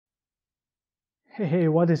Hey,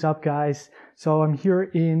 what is up, guys? So I'm here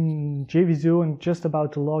in JVZoo and just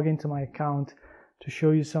about to log into my account to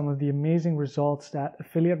show you some of the amazing results that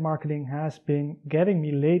affiliate marketing has been getting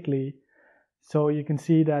me lately. So you can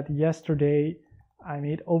see that yesterday I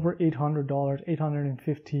made over $800,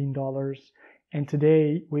 $815, and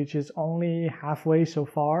today, which is only halfway so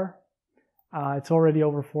far, it's already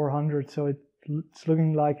over 400. So it's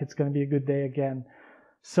looking like it's going to be a good day again.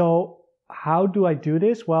 So how do I do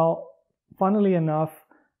this? Well, funnily enough,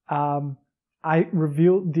 I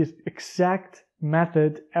revealed this exact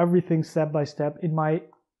method, everything step by step, in my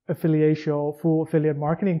Affiliatio full affiliate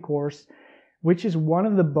marketing course, which is one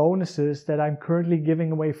of the bonuses that I'm currently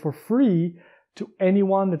giving away for free to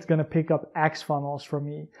anyone that's going to pick up XFunnels from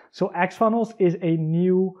me. So XFunnels is a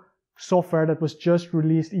new software that was just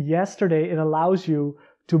released yesterday. It allows you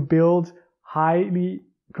to build highly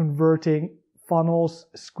converting funnels,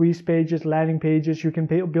 squeeze pages, landing pages. You can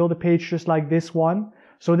build a page just like this one.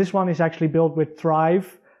 So this one is actually built with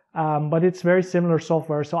Thrive, but it's very similar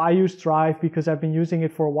software. So I use Thrive because I've been using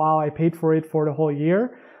it for a while. I paid for it for the whole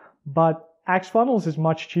year, but XFunnels is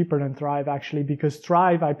much cheaper than Thrive actually, because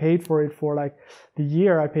Thrive, I paid for it for like the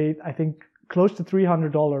year. I paid, I think, close to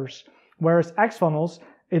 $300. Whereas XFunnels,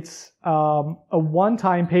 it's a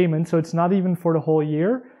one-time payment. So it's not even for the whole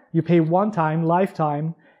year. You pay one time,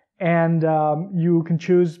 lifetime, and you can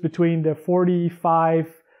choose between the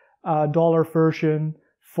 $45 version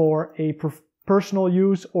for a personal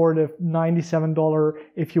use or the $97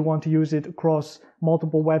 if you want to use it across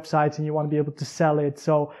multiple websites and you want to be able to sell it.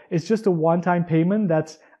 So it's just a one-time payment.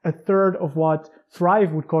 That's a third of what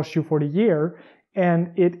Thrive would cost you for the year.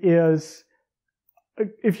 And it is,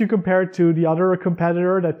 if you compare it to the other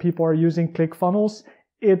competitor that people are using, ClickFunnels,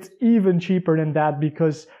 it's even cheaper than that,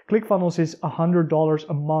 because ClickFunnels is $100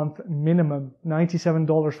 a month minimum,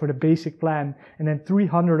 $97 for the basic plan, and then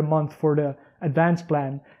 $300 a month for the advanced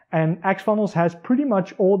plan. And XFunnels has pretty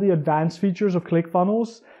much all the advanced features of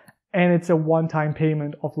ClickFunnels, and it's a one-time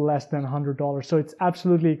payment of less than $100. So it's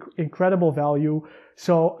absolutely incredible value.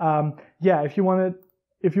 So yeah, if you want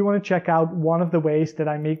to check out one of the ways that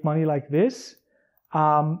I make money like this,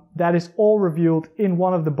 that is all revealed in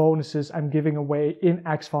one of the bonuses I'm giving away in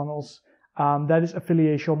XFunnels. That is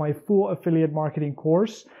Affiliatio, my full affiliate marketing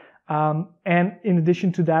course. And in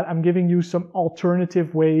addition to that, I'm giving you some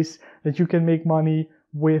alternative ways that you can make money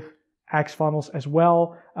with XFunnels as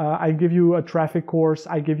well. I give you a traffic course.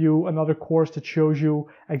 I give you another course that shows you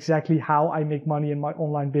exactly how I make money in my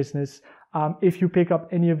online business. If you pick up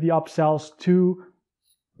any of the upsells to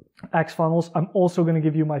XFunnels, I'm also going to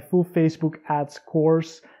give you my full Facebook ads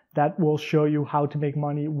course that will show you how to make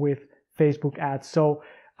money with Facebook ads. So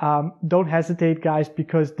don't hesitate, guys,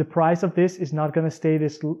 because the price of this is not going to stay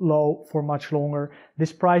this low for much longer.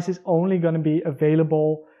 This price is only going to be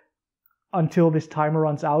available until this timer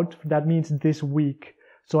runs out. That means this week.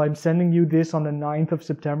 So I'm sending you this on the 9th of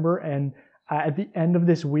September, and at the end of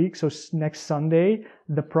this week, so next Sunday,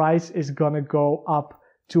 the price is going to go up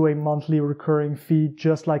to a monthly recurring fee,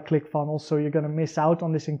 just like ClickFunnels. So you're going to miss out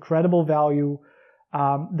on this incredible value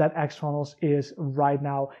that XFunnels is right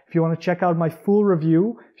now. If you want to check out my full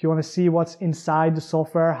review, if you want to see what's inside the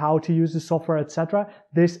software, how to use the software, etc.,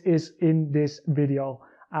 this is in this video.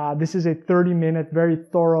 This is a 30-minute, very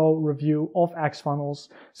thorough review of XFunnels.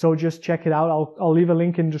 So just check it out. I'll leave a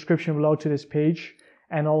link in the description below to this page,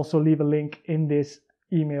 and also leave a link in this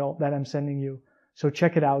email that I'm sending you. So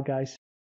check it out, guys.